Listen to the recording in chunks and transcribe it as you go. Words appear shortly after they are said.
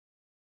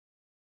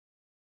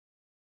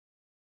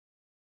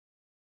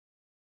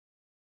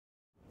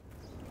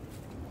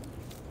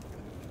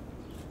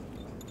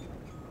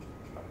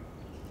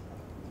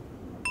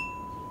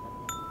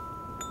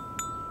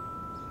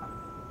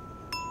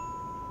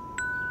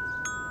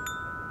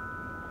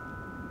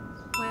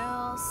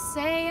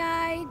say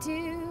I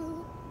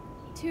do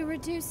to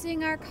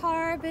reducing our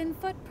carbon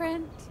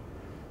footprint.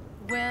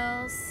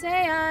 We'll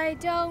say I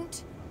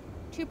don't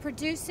to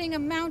producing a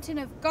mountain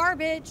of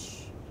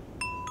garbage.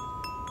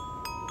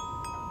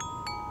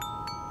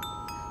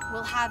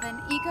 We'll have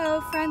an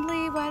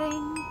eco-friendly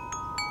wedding.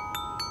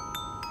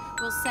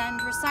 We'll send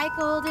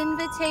recycled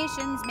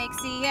invitations, make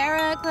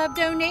Sierra Club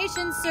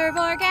donations, serve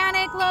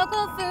organic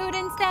local food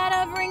instead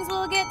of rings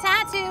we'll get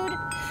tattooed.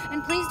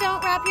 And please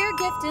don't wrap your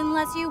gift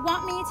unless you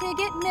want me to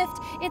get miffed.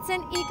 It's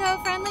an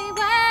eco-friendly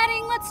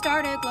wedding, let's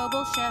start a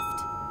global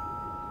shift.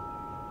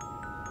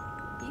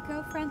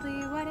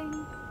 Eco-friendly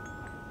wedding.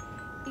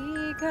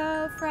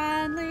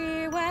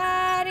 Eco-friendly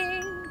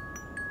wedding.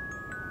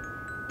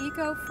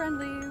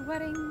 Eco-friendly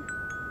wedding.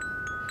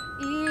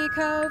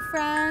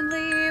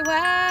 Eco-friendly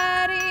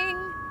wedding.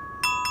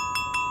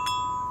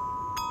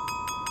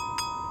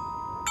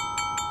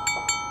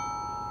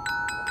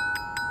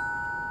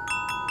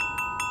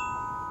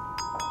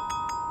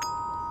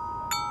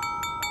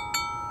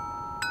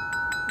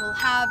 We'll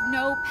have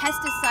no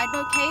pesticide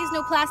bouquets,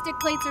 no plastic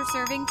plates or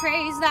serving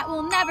trays that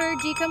will never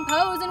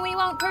decompose, and we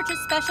won't purchase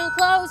special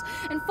clothes.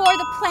 And for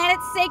the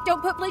planet's sake,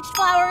 don't put bleached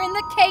flour in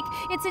the cake.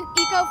 It's an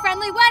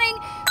eco-friendly wedding.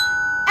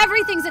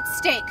 Everything's at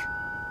stake.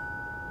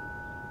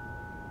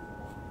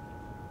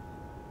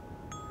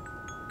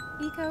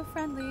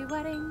 Eco-friendly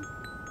wedding.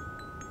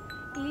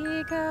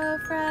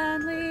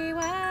 Eco-friendly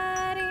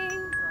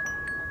wedding.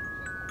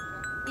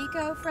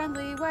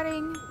 Eco-friendly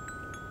wedding.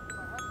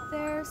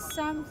 There's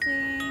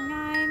something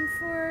I'm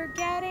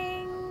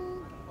forgetting.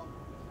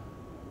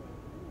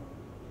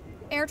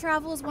 Air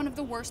travel is one of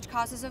the worst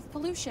causes of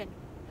pollution.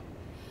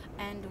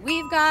 And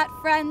we've got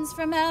friends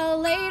from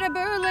LA to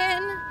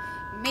Berlin.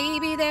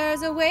 Maybe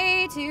there's a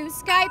way to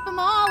Skype them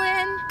all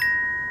in.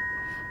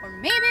 Or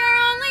maybe our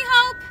only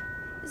hope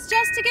is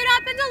just to get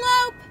up and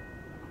elope.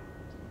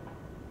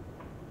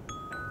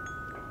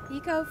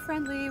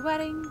 Eco-friendly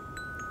wedding.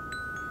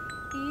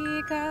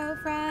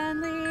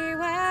 Eco-friendly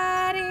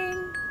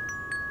wedding.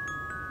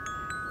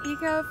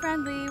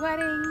 Eco-friendly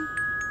wedding.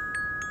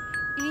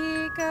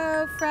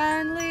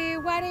 Eco-friendly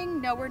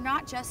wedding. No, we're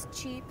not just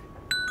cheap.